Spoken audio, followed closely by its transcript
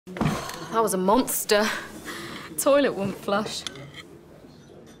That was a monster. Toilet wouldn't flush.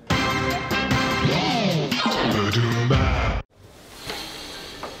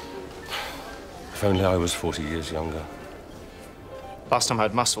 If only I was 40 years younger. Last time I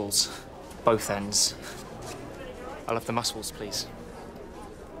had muscles, both ends. I'll have the muscles, please.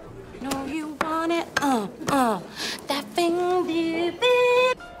 No, you want it, that thing, baby.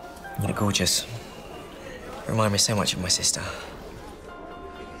 You're gorgeous. Remind me so much of my sister.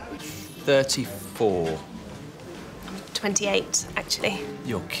 34. 28, actually.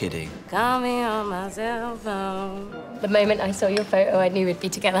 You're kidding. Got me on my cell phone. The moment I saw your photo, I knew we'd be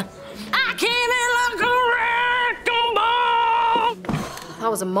together. I came in like a wrecking ball. That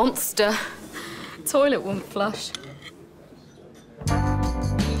was a monster. Toilet wouldn't flush.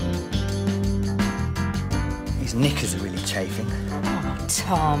 His knickers are really chafing. Oh,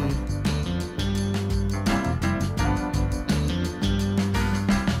 Tom.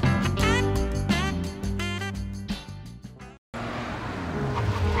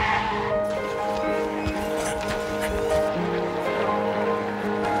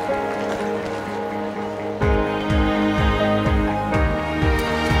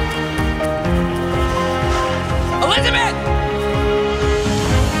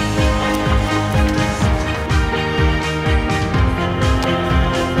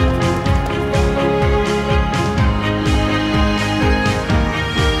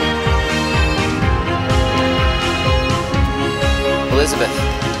 Elizabeth.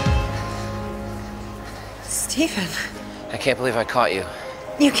 Stephen. I can't believe I caught you.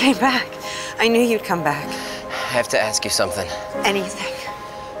 You came back. I knew you'd come back. I have to ask you something. Anything.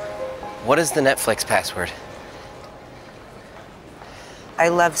 What is the Netflix password? I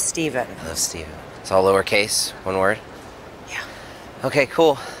love Stephen. I love Steven. It's all lowercase, one word? Yeah. Okay,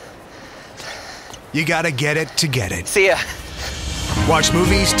 cool. You gotta get it to get it. See ya. Watch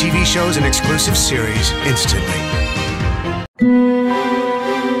movies, TV shows, and exclusive series instantly.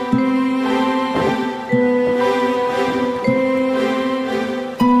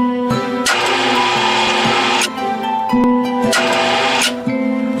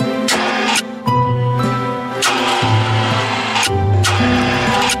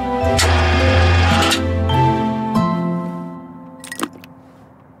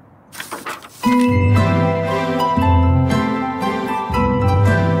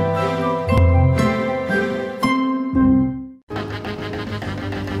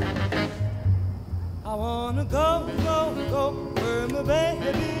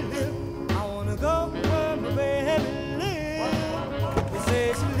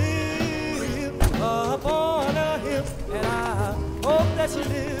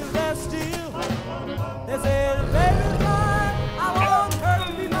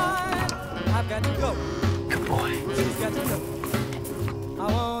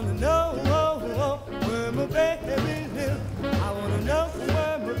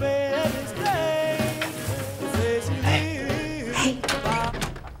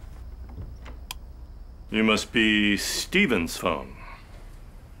 You must be Steven's phone.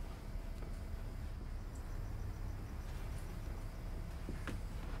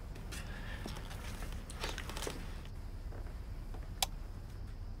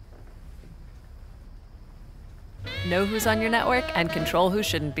 Know who's on your network and control who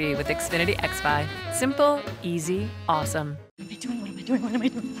shouldn't be with Xfinity XFi. Simple, easy, awesome. What am I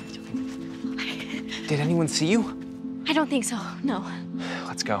doing? Did anyone see you? I don't think so, no.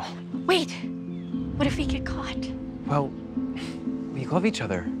 Let's go. Wait, what if we get caught? Well, we love each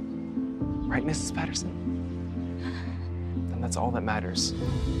other. Right, Mrs. Patterson? And that's all that matters.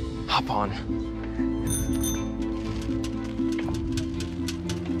 Hop on.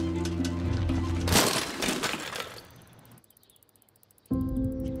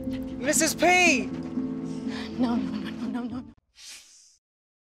 Mrs. P! No.